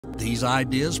These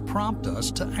ideas prompt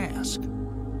us to ask,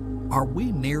 are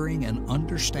we nearing an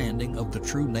understanding of the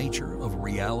true nature of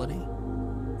reality?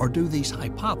 Or do these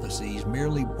hypotheses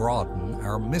merely broaden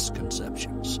our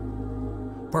misconceptions?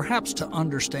 Perhaps to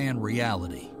understand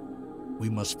reality, we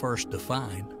must first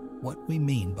define what we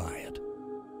mean by it.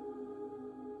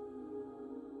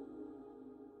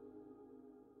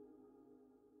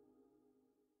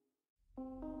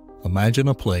 Imagine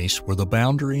a place where the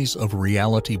boundaries of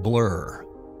reality blur,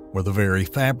 where the very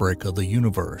fabric of the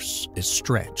universe is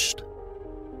stretched,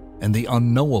 and the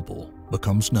unknowable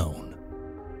becomes known.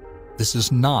 This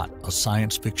is not a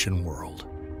science fiction world,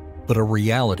 but a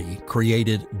reality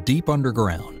created deep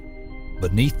underground,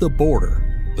 beneath the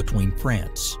border between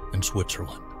France and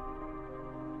Switzerland.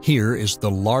 Here is the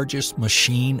largest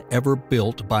machine ever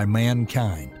built by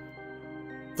mankind,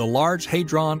 the Large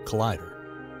Hadron Collider.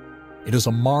 It is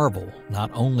a marvel not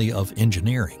only of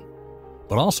engineering,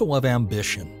 but also of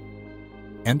ambition,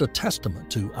 and a testament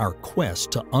to our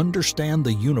quest to understand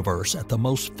the universe at the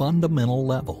most fundamental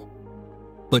level.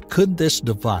 But could this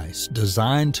device,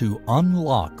 designed to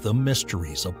unlock the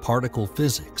mysteries of particle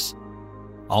physics,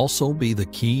 also be the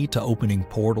key to opening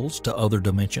portals to other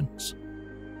dimensions?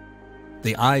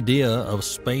 The idea of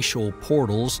spatial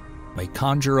portals may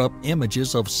conjure up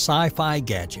images of sci-fi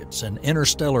gadgets and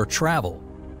interstellar travel.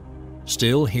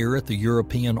 Still, here at the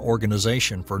European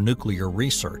Organization for Nuclear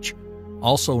Research,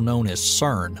 also known as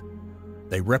CERN,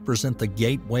 they represent the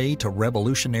gateway to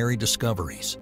revolutionary discoveries.